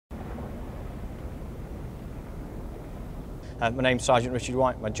My name's Sergeant Richard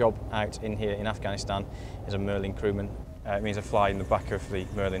White. My job out in here in Afghanistan is a Merlin crewman. It means I fly in the back of the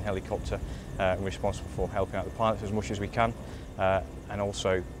Merlin helicopter. I'm responsible for helping out the pilots as much as we can and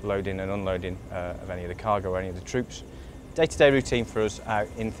also loading and unloading of any of the cargo or any of the troops. Day-to-day routine for us out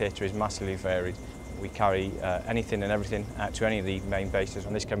in theatre is massively varied. We carry anything and everything out to any of the main bases,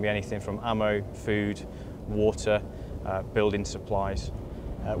 and this can be anything from ammo, food, water, building supplies.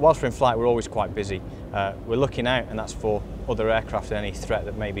 Whilst we're in flight, we're always quite busy. We're looking out, and that's for other aircraft and any threat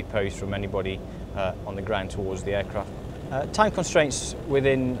that may be posed from anybody on the ground towards the aircraft. Time constraints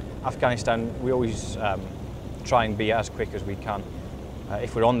within Afghanistan, we always try and be as quick as we can.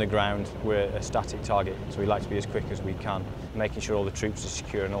 If we're on the ground, we're a static target, so we like to be as quick as we can, making sure all the troops are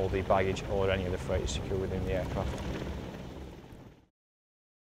secure and all the baggage or any of the freight is secure within the aircraft.